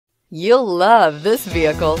You'll love this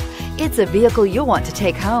vehicle. It's a vehicle you'll want to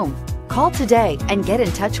take home. Call today and get in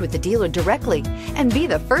touch with the dealer directly and be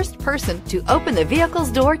the first person to open the vehicle's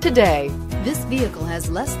door today. This vehicle has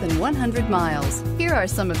less than 100 miles. Here are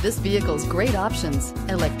some of this vehicle's great options: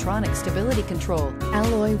 electronic stability control,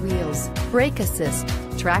 alloy wheels, brake assist,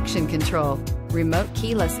 traction control, remote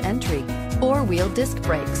keyless entry, four-wheel disc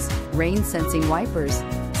brakes, rain sensing wipers,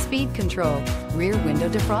 speed control, rear window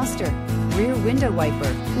defroster, rear window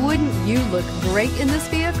wiper. Wouldn't you look great in this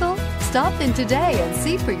vehicle? Stop in today and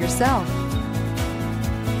see for yourself.